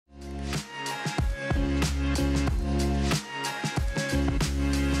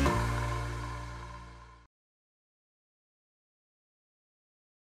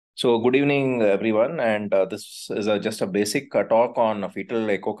So, good evening, everyone. And this is just a basic talk on fetal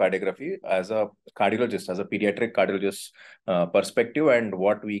echocardiography as a cardiologist, as a pediatric cardiologist perspective, and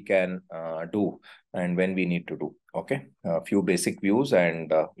what we can do and when we need to do. Okay, a few basic views,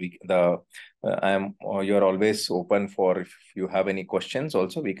 and you're always open for if you have any questions.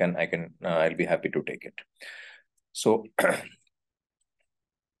 Also, I'll be happy to take it. So.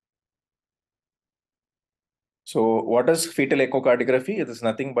 So what is fetal echocardiography? It is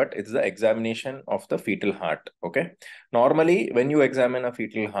nothing but it's the examination of the fetal heart. Okay. Normally, when you examine a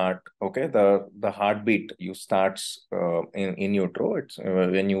fetal heart, okay, the heartbeat you starts in utero. It's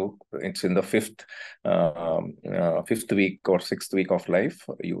in the fifth week or sixth week of life.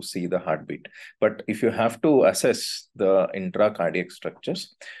 You see the heartbeat. But if you have to assess the intracardiac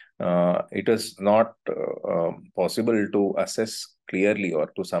structures, it is not possible to assess clearly or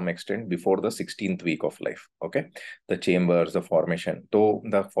to some extent before the 16th week of life. Okay, the chambers, the formation, though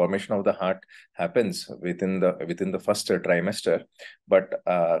the formation of the heart happens within the first trimester, but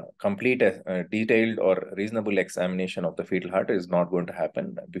complete detailed or reasonable examination of the fetal heart is not going to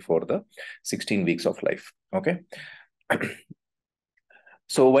happen before the 16 weeks of life. Okay.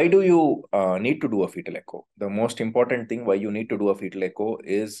 So why do you need to do a fetal echo? The most important thing why you need to do a fetal echo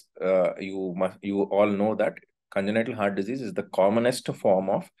is you all know that congenital heart disease is the commonest form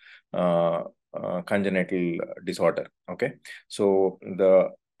of congenital disorder. Okay, so the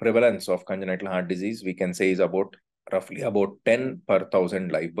prevalence of congenital heart disease we can say is roughly about 10 per thousand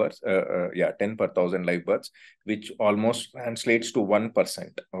live births. 10 per thousand live births, which almost translates to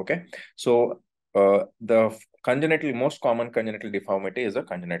 1%. Okay, so the most common congenital deformity is a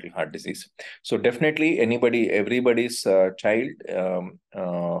congenital heart disease. So definitely everybody's child,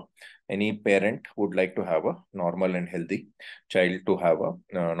 any parent would like to have a normal and healthy child, to have a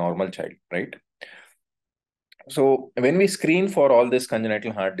normal child, right? So when we screen for all this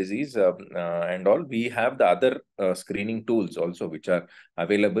congenital heart disease and all, we have the other screening tools also which are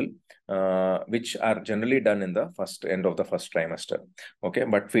available, which are generally done in the end of the first trimester. Okay,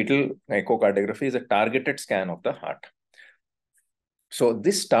 but fetal echocardiography is a targeted scan of the heart. So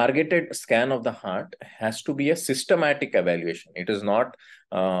this targeted scan of the heart has to be a systematic evaluation. It is not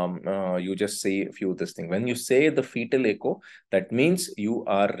you just say a few this thing. When you say the fetal echo, that means you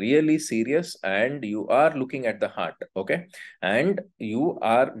are really serious and you are looking at the heart. Okay, and we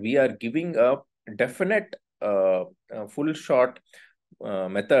are giving a definite full shot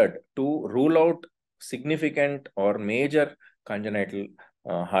method to rule out significant or major congenital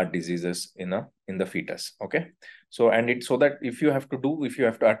heart diseases in the fetus. Okay, so that if you have to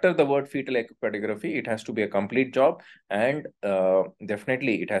utter the word fetal echocardiography, it has to be a complete job, and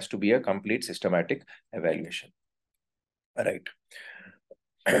definitely it has to be a complete systematic evaluation. Right.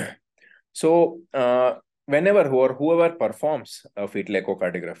 So whoever performs a fetal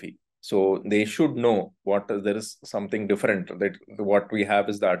echocardiography, so they should know there is something different, that what we have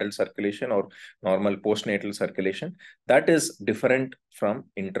is the adult circulation or normal postnatal circulation that is different from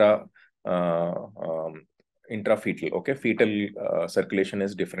intrafetal. Okay, fetal circulation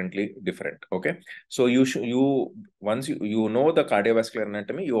is different. Okay, so once you know the cardiovascular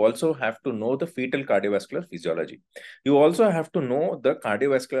anatomy, you also have to know the fetal cardiovascular physiology. You also have to know the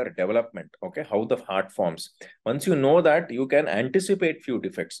cardiovascular development. Okay, how the heart forms. Once you know that, you can anticipate few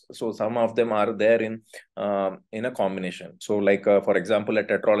defects. So some of them are there in a combination. So like for example, a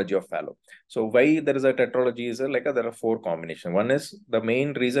tetralogy of Fallot. So why there is a tetralogy is there are four combinations. One is the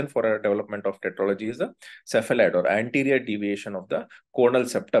main reason for a development of tetralogy is the cephalad or anterior deviation of the coronal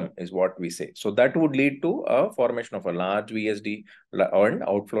septum is what we say. So that would lead to a formation of a large VSD and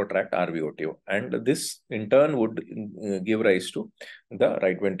outflow tract RVOTO, and this in turn would give rise to the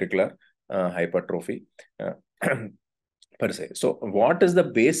right ventricular hypertrophy per se. So what is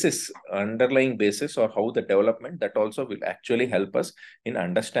the underlying basis, or how the development, that also will actually help us in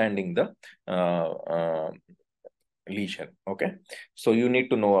understanding the lesion. Okay, so you need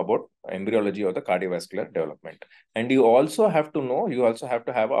to know about embryology or the cardiovascular development, and you also have to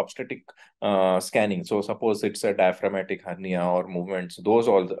have obstetric scanning. So suppose it's a diaphragmatic hernia or movements, those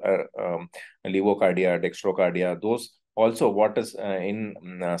all levocardia, dextrocardia, those also what is in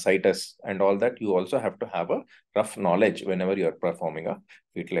situs and all that, you also have to have a rough knowledge whenever you are performing a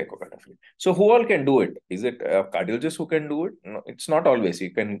fetal echocardiogram. So who all can do it? Is it a cardiologist who can do it? No, it's not always.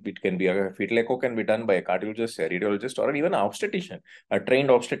 It can be a fetal echo can be done by a cardiologist, a radiologist, or even an obstetrician. A trained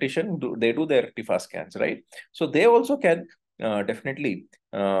obstetrician, they do their TIFA scans, right? So they also can definitely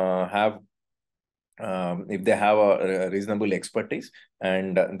have if they have a reasonable expertise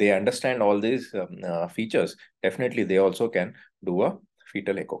and they understand all these features, definitely they also can do a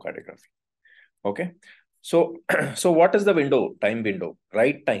fetal echocardiography. Okay. So, so what is the time window,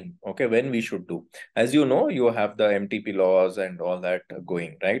 right time, okay, when we should do? As you know, you have the MTP laws and all that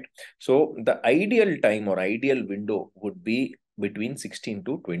going, right? So the ideal time or ideal window would be between 16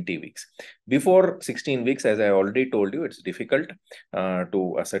 to 20 weeks. Before 16 weeks, as I already told you, it's difficult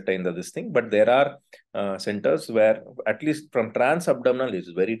to ascertain this thing, but there are centers where, at least from transabdominal, is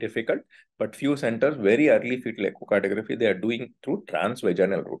very difficult, but few centers, very early fetal echocardiography, they are doing through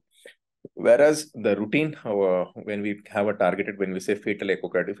transvaginal route. Whereas the routine, when we have a targeted, when we say fetal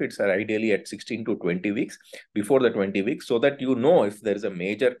echocardiogram, it's ideally at 16 to 20 weeks, before the 20 weeks, so that you know if there is a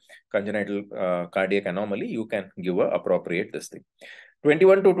major congenital cardiac anomaly, you can give a appropriate this thing.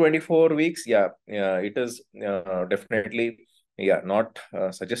 21 to 24 weeks, yeah, it is definitely, yeah, not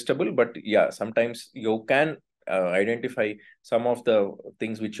suggestible, but yeah, sometimes you can identify some of the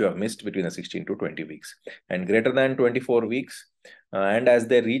things which you have missed between the 16 to 20 weeks. And greater than 24 weeks, and as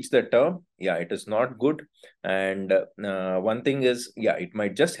they reach the term, yeah, it is not good. And one thing is, yeah, it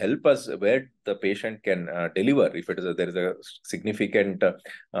might just help us where the patient can deliver if there is a significant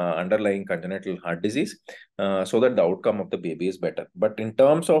underlying congenital heart disease, so that the outcome of the baby is better. But in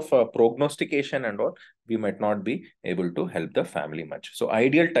terms of prognostication and all, we might not be able to help the family much. So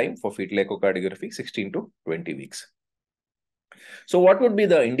ideal time for fetal echocardiography, 16 to 20 weeks. So what would be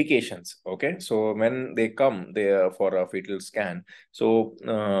the indications? Okay, so when they come there for a fetal scan, so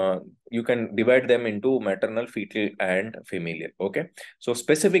you can divide them into maternal, fetal, and familial. Okay, so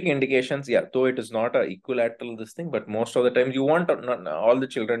specific indications, yeah, though it is not a equilateral this thing, but most of the times you want not all the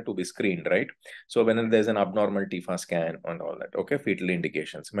children to be screened, right? So when there's an abnormal TIFA scan and all that, okay, fetal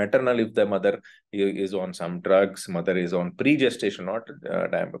indications. Maternal, if the mother is on some drugs, mother is on pre-gestation, not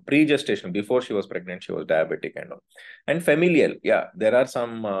pre-gestation, before she was pregnant, she was diabetic and all. And familial, yeah, there are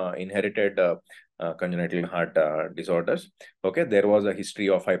some inherited congenital heart disorders. Okay, there was a history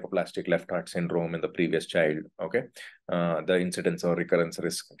of hypoplastic left heart syndrome in the previous child. Okay, the incidence or recurrence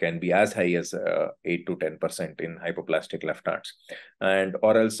risk can be as high as 8 to 10% in hypoplastic left hearts, and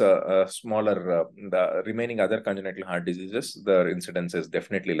or else smaller, the remaining other congenital heart diseases, the incidence is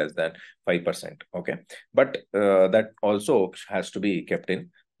definitely less than 5%. Okay, but that also has to be kept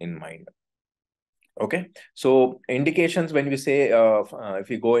in mind. Okay, so indications, when we say, if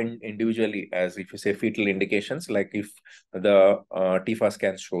you go in individually, as if you say fetal indications, like if the TIFA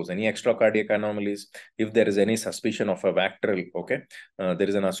scan shows any extracardiac anomalies, if there is any suspicion of a VACTERL, okay, there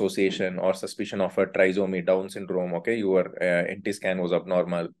is an association or suspicion of a trisomy Down syndrome, okay, your NT scan was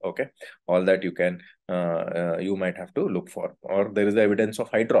abnormal, okay, all that you can you might have to look for. Or there is evidence of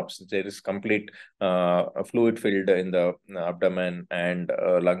hydrops, there is complete fluid filled in the abdomen and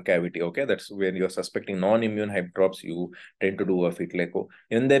lung cavity, okay, that's where you're suspecting non-immune hydrops, you tend to do a fetal echo.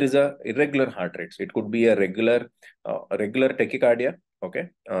 And there is a irregular heart rates, it could be a regular tachycardia, okay,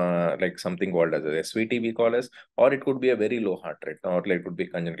 like something called as a SVT we call as, or it could be a very low heart rate, or like it could be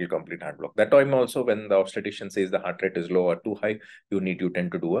congenital complete heart block. That time also, when the obstetrician says the heart rate is low or too high, you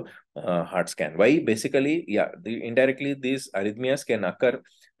tend to do a heart scan. Why? Basically, yeah, indirectly these arrhythmias can occur,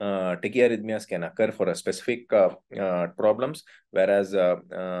 tachyarrhythmias can occur for a specific problems, whereas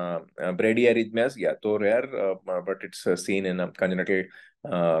bradyarrhythmias, yeah, though rare, but it's seen in a congenital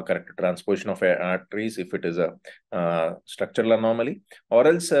correct transposition of arteries if it is a structural anomaly, or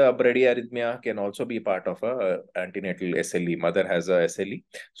else bradyarrhythmia can also be part of a antenatal SLE. Mother has a SLE,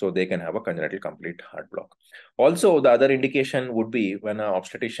 so they can have a congenital complete heart block. Also, the other indication would be when an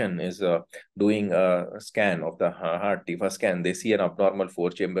obstetrician is doing a scan of the heart, TIFA scan, they see an abnormal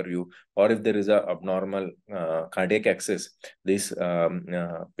four-chamber view, or if there is a abnormal cardiac axis, these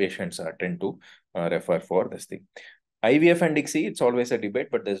patients tend to refer for this thing. IVF and ICSI, it's always a debate,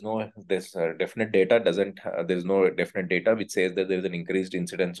 but there's definite data there's no definite data which says that there is an increased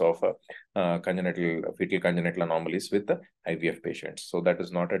incidence of fetal congenital anomalies with the IVF patients. So that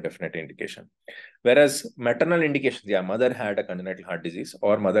is not a definite indication. Whereas maternal indications, yeah, mother had a congenital heart disease,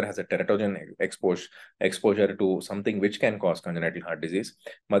 or mother has a teratogen exposure to something which can cause congenital heart disease.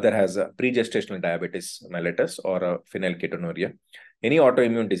 Mother has a pre-gestational diabetes mellitus or a phenylketonuria. Any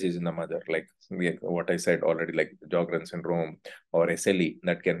autoimmune disease in the mother, like what I said already, like Sjogren syndrome or SLE,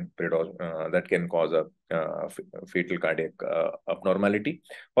 that can cause a fetal cardiac abnormality,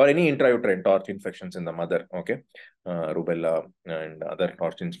 or any intrauterine torch infections in the mother. Okay, rubella and other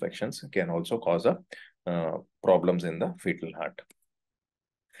torch infections can also cause problems in the fetal heart.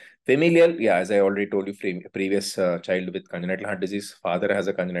 Familial, yeah, as I already told you, previous child with congenital heart disease, father has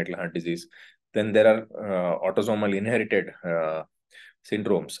a congenital heart disease. Then there are autosomal inherited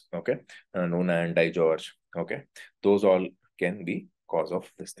syndromes, okay, Nona and DiGeorge, okay, those all can be cause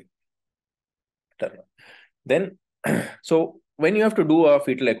of this thing. Then, so when you have to do a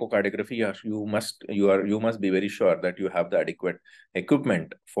fetal echocardiography, you must be very sure that you have the adequate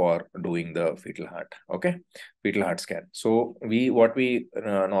equipment for doing the fetal heart. Okay, fetal heart scan. So what we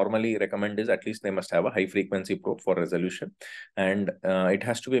normally recommend is at least they must have a high frequency probe for resolution, and it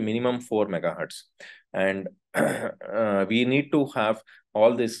has to be minimum 4 megahertz. And we need to have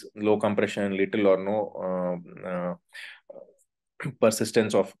all this low compression, little or no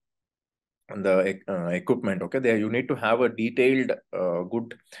persistence of the equipment. Okay, there you need to have a detailed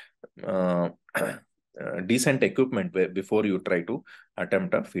good uh, decent equipment before you try to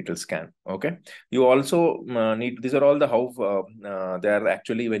attempt a fetal scan. Okay, you also need, these are all the how they are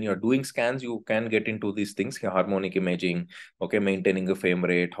actually, when you're doing scans you can get into these things, harmonic imaging, okay, maintaining a frame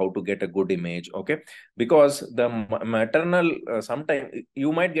rate, how to get a good image. Okay, because the maternal sometimes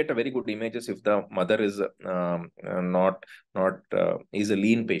you might get a very good images if the mother is not is a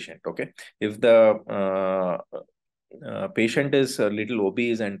lean patient. Okay, if the patient is a little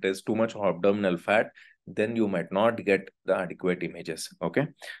obese and there's too much abdominal fat, then you might not get the adequate images. Okay,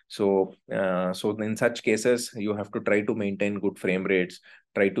 so so in such cases you have to try to maintain good frame rates,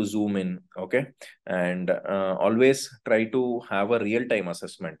 try to zoom in. Okay, and always try to have a real time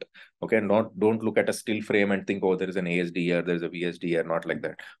assessment. Okay, don't look at a still frame and think, oh, there is an ASD here, there is a VSD here. Not like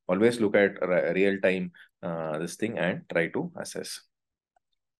that. Always look at real time this thing and try to assess.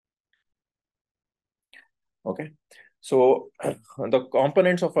 Okay, so the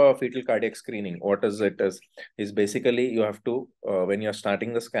components of a fetal cardiac screening, what is it is basically you have to, when you're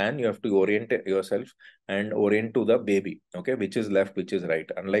starting the scan, you have to orient yourself and orient to the baby. Okay, which is left, which is right.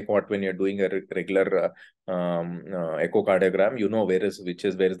 Unlike what when you're doing a regular echocardiogram, you know where is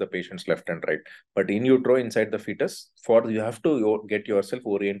the patient's left and right. But in utero, inside the fetus, you have to get yourself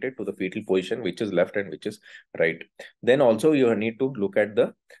oriented to the fetal position, which is left and which is right. Then also you need to look at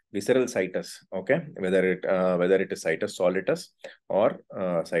the visceral situs. Okay, whether it is situs solitus or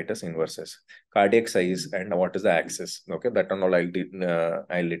situs inversus, cardiac size, and what is the axis. Okay, that and all I'll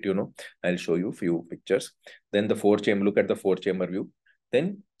let you know. I'll show you few pictures. Then the four chamber, look at the four chamber view.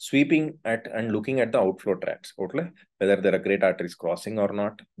 Then sweeping at and looking at the outflow tracts, okay, whether there are great arteries crossing or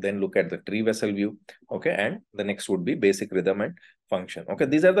not. Then look at the tree vessel view. Okay, and the next would be basic rhythm and function. Okay,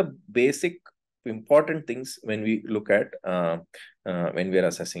 these are the basic important things when we look at when we are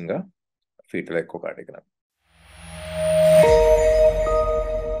assessing a fetal echocardiogram.